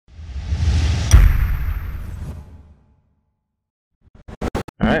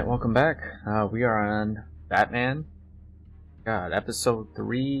Alright, welcome back. We are on Batman. God, episode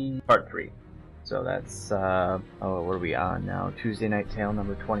 3, part 3. So that's, oh, what are we on now? Tuesday Night Tale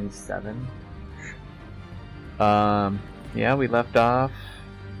number 27. Yeah, we left off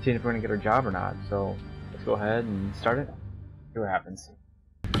seeing if we're gonna get our job or not. So let's go ahead and start it. See what happens.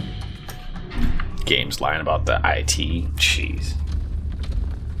 Game's lying about the IT. Jeez.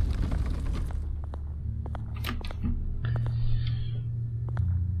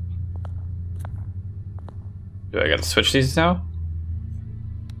 Do I gotta switch these now?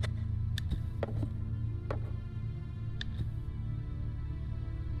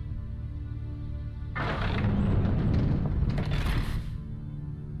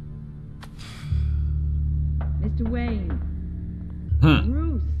 Mr. Wayne.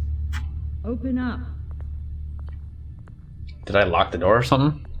 Bruce. Open up. Did I lock the door or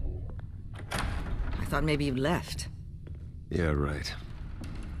something? I thought maybe you left. Yeah, right.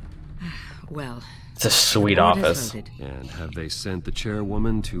 Well, It's a sweet the board has office. voted. And have they sent the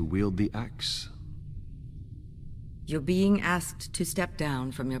chairwoman to wield the axe? You're being asked to step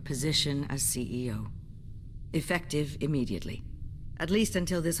down from your position as CEO. Effective immediately. At least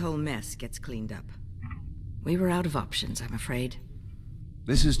until this whole mess gets cleaned up. We were out of options, I'm afraid.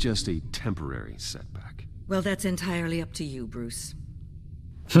 This is just a temporary setback. Well, that's entirely up to you, Bruce.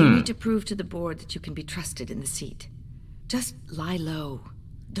 You need to prove to the board that you can be trusted in the seat. Just lie low.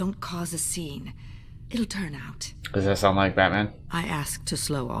 Don't cause a scene. It'll turn out. Does that sound like Batman? I asked to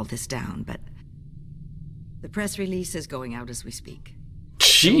slow all this down, but the press release is going out as we speak.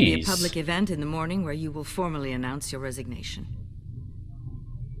 There will be a Jeez. public event in the morning where you will formally announce your resignation.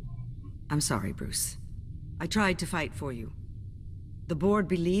 I'm sorry, Bruce. I tried to fight for you. The board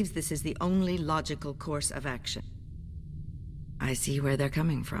believes this is the only logical course of action. I see where they're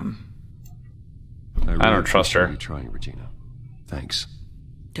coming from. I don't trust her. appreciate you trying, Regina. Thanks.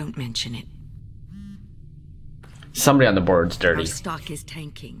 Don't mention it. Somebody on the board's Our dirty. stock is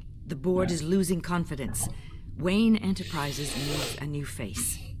tanking. The board is losing confidence. Wayne Enterprises needs a new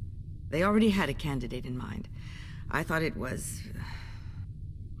face. They already had a candidate in mind. I thought it was...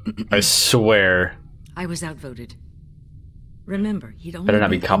 I swear. I was outvoted. Remember, he'd only Better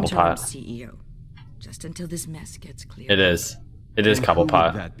not be interim Cobblepot. CEO. Just until this mess gets cleared. It is. It is And who would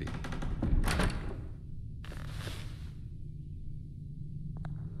Cobblepot. that be?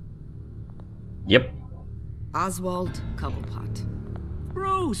 Yep. Oswald Cobblepot.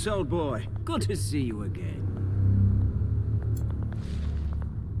 Bruce, old boy. Good to see you again.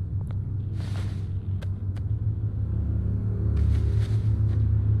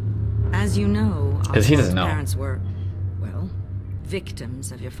 As you know, 'Cause he doesn't Oswald's know. parents were, well,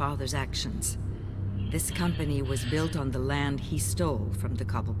 victims of your father's actions. This company was built on the land he stole from the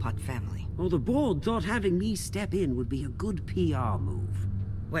Cobblepot family. Well, the board thought having me step in would be a good PR move.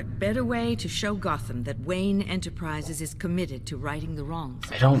 What better way to show Gotham that Wayne Enterprises is committed to righting the wrongs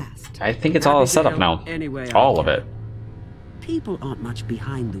of I the don't. past? I think it's all Happy a to setup help now. any way I All of can. it. People aren't much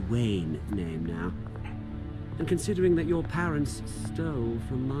behind the Wayne name now. And considering that your parents stole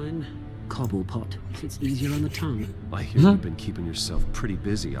from mine, Cobblepot sits easier on the tongue. I hear you've been keeping yourself pretty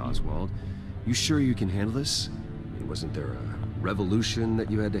busy, Oswald. You sure you can handle this? I mean, wasn't there a revolution that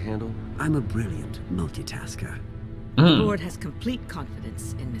you had to handle? I'm a brilliant multitasker. The board has complete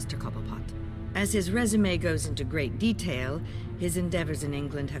confidence in Mr. Cobblepot. As his resume goes into great detail, his endeavors in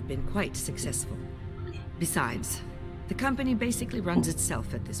England have been quite successful. Besides, the company basically runs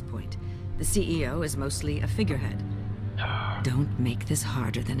itself at this point. The CEO is mostly a figurehead. Don't make this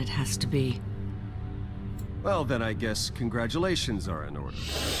harder than it has to be. Well, then I guess congratulations are in order.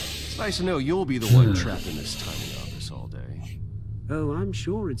 It's nice to know you'll be the one trapped in this tiny office all day. Oh, I'm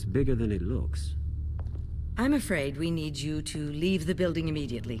sure it's bigger than it looks. I'm afraid we need you to leave the building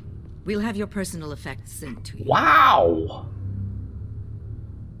immediately. We'll have your personal effects sent to you. Wow.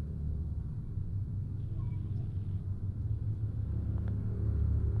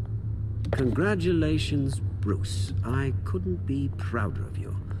 Congratulations, Bruce. I couldn't be prouder of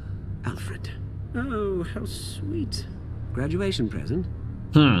you. Alfred. Oh, how sweet. Graduation present?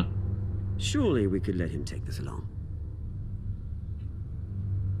 Surely we could let him take this along.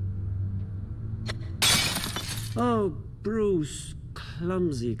 Oh, Bruce.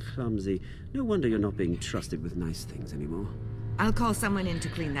 Clumsy, clumsy. No wonder you're not being trusted with nice things anymore. I'll call someone in to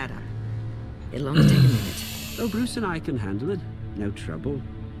clean that up. It'll only take a minute. Oh, Bruce and I can handle it. No trouble.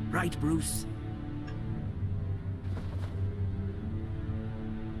 Right, Bruce?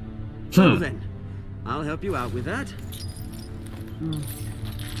 Well then, I'll help you out with that.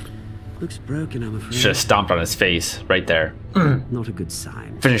 Looks broken, I'm afraid. Should have stomped on his face right there. Not a good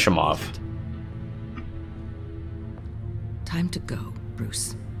sign. Finish him off. Time to go,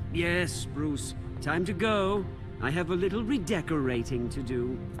 Bruce. Yes, Bruce. Time to go. I have a little redecorating to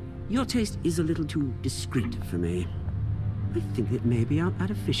do. Your taste is a little too discreet for me. I think that maybe I'll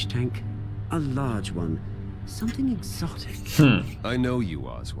add a fish tank. A large one. Something exotic. I know you,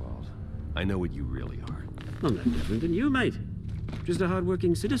 Oswald. I know what you really are. I'm no different than you, mate. Just a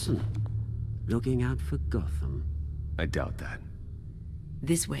hard-working citizen. Looking out for Gotham. I doubt that.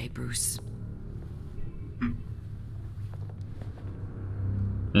 This way, Bruce.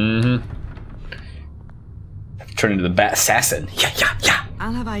 Turn into the Bat Assassin. Yeah.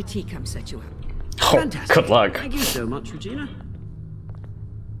 I'll have IT come set you up. Oh, Fantastic. good luck. Thank you so much, Regina.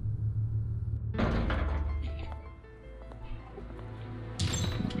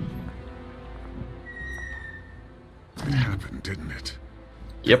 It happened, didn't it?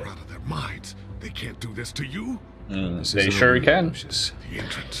 Yep. They're out of their minds. They can't do this to you. This They isn't sure over yet, can. Lucius. The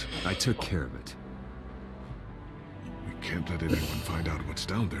entrance. I took care of it. We can't let anyone find out what's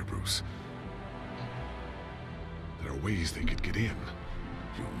down there, Bruce. There are ways they could get in.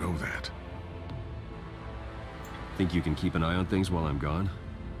 You know that. Think you can keep an eye on things while I'm gone?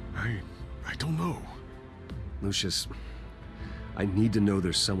 I don't know. Lucius, I need to know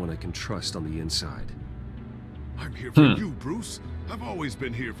there's someone I can trust on the inside. I'm here for you, Bruce. I've always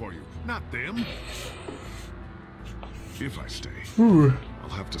been here for you, not them. If I stay, I'll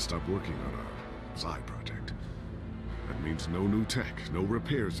have to stop working on a side project. That means no new tech, no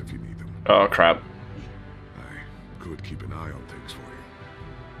repairs if you need them. Oh crap. I could keep an eye on things for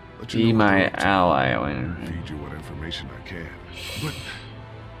you. Let Be know what my they're up to. ally. Feed you what information I can. But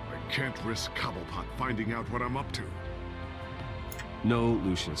I can't risk Cobblepot finding out what I'm up to. No,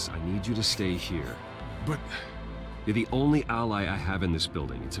 Lucius, I need you to stay here. But You're the only ally I have in this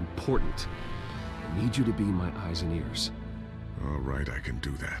building. It's important. I need you to be my eyes and ears. all right, I can do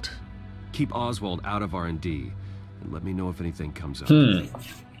that. Keep Oswald out of R&D, and let me know if anything comes up.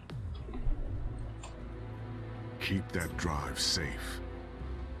 Keep that drive safe.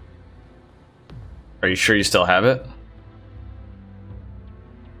 Are you sure you still have it?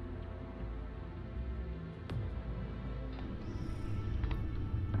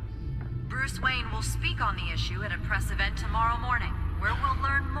 Bruce Wayne will speak on the issue at a press event tomorrow morning, where we'll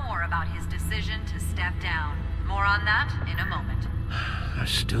learn more about his decision to step down. More on that in a moment. I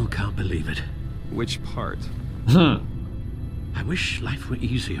still can't believe it. Which part? I wish life were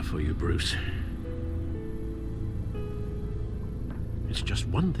easier for you, Bruce. It's just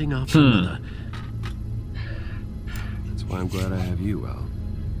one thing after another. That's why I'm glad I have you, Al.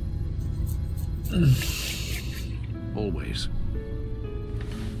 Always.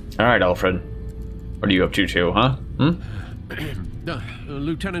 Alright, Alfred. What are you up to, huh?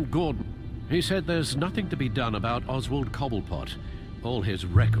 Lieutenant Gordon, he said there's nothing to be done about Oswald Cobblepot. All his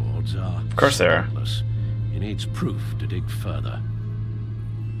records are Of course there are. spotless. He needs proof to dig further.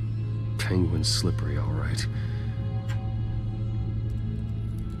 Penguin's slippery, all right.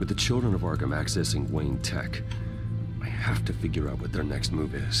 With the children of Arkham accessing Wayne Tech, I have to figure out what their next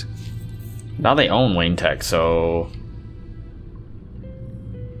move is. Now they own Wayne Tech, so...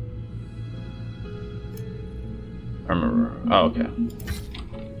 I remember. Oh, okay.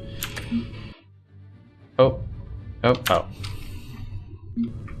 Oh.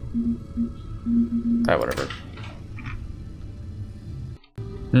 Whatever.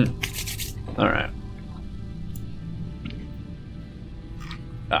 Alright.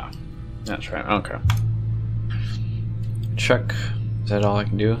 That's right, okay. Check. Is that all I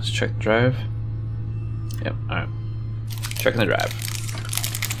can do? Is check the drive? Yep, alright. Checking the drive.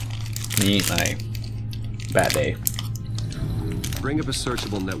 Neat, my bad day. Bring up a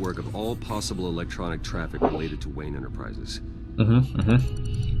searchable network of all possible electronic traffic related to Wayne Enterprises.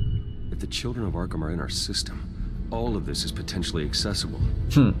 If the children of Arkham are in our system, all of this is potentially accessible.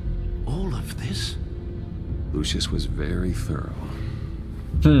 All of this? Lucius was very thorough.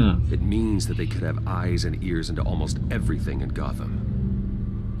 It means that they could have eyes and ears into almost everything in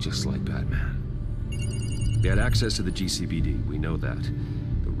Gotham. Just like Batman. They had access to the GCPD, we know that.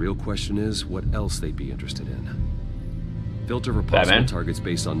 The real question is what else they'd be interested in. Filter for possible Batman? targets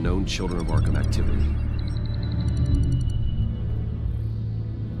based on known Children of Arkham activity.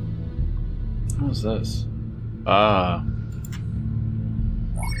 What's this?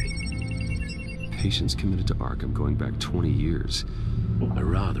 Patients committed to Arkham going back 20 years. A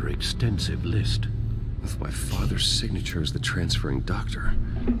rather extensive list. With my father's signature as the transferring doctor.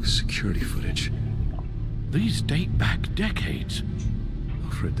 Security footage. These date back decades.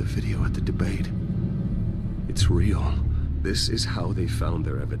 I've read the video at the debate. It's real. This is how they found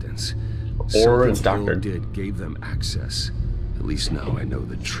their evidence. Or it's Something Dr. Bill did gave them access. At least now I know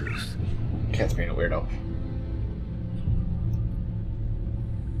the truth. Cat's being a weirdo.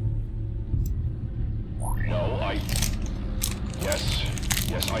 No,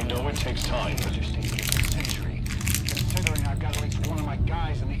 Yes, I know it takes time. But just in a century. Considering I've got at least one of my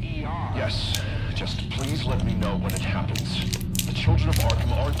guys in the ER. Yes, just please let me know when it happens. The children of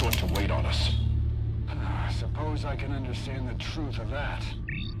Arkham aren't going to wait on us. I suppose I can understand the truth of that.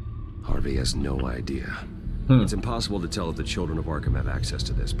 Harvey has no idea. It's impossible to tell if the children of Arkham have access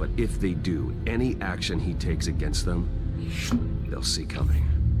to this, but if they do, any action he takes against them, they'll see coming.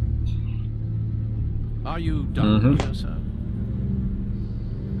 Are you done here, sir?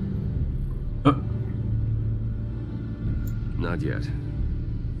 Not yet.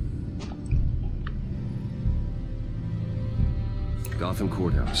 Gotham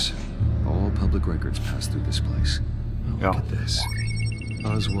Courthouse. All public records pass through this place. Oh, look at this.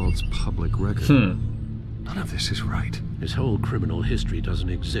 Oswald's public record. None of this is right. His whole criminal history doesn't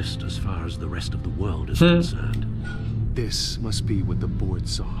exist as far as the rest of the world is concerned. This must be what the board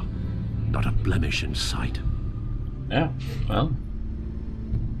saw. Not a blemish in sight. Yeah, well.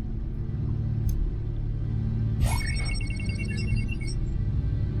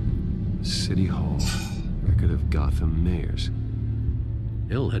 City Hall. Record of Gotham mayors.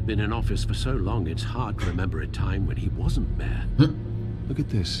 Hill had been in office for so long it's hard to remember a time when he wasn't mayor. Look at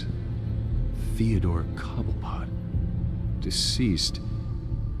this. Theodore Cobblepot. Deceased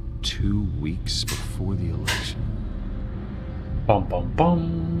 2 weeks before the election. Bum bum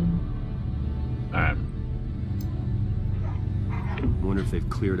bum. Alright. Wonder if they've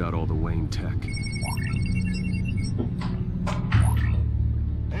cleared out all the Wayne tech.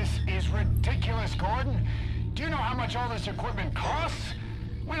 This is ridiculous, Gordon. Do you know how much all this equipment costs?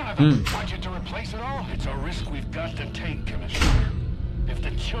 We don't have a budget to replace it all. It's a risk we've got to take, Commissioner. If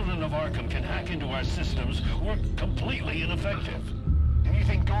the children of Arkham can hack into our systems, we're completely ineffective. And you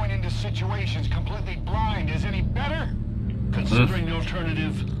think going into situations completely blind is any better? Considering the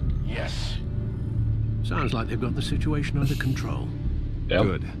alternative, yes. Sounds like they've got the situation under control. Yep.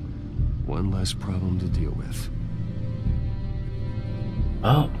 Good. One less problem to deal with.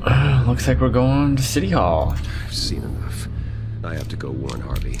 Well, looks like we're going to City Hall. I've seen enough. I have to go warn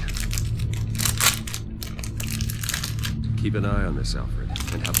Harvey. Keep an eye on this, Alfred,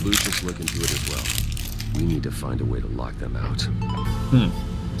 and have Lucius look into it as well. We need to find a way to lock them out.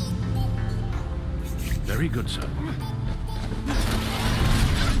 Very good, sir.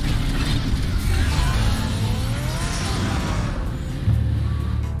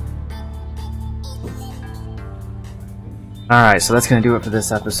 Alright, so that's going to do it for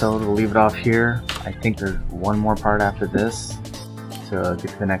this episode. We'll leave it off here. I think there's one more part after this to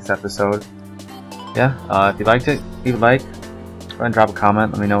get to the next episode. Yeah, if you liked it, leave a like. Go ahead and drop a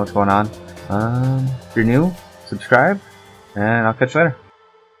comment. Let me know what's going on. If you're new, subscribe, and I'll catch you later.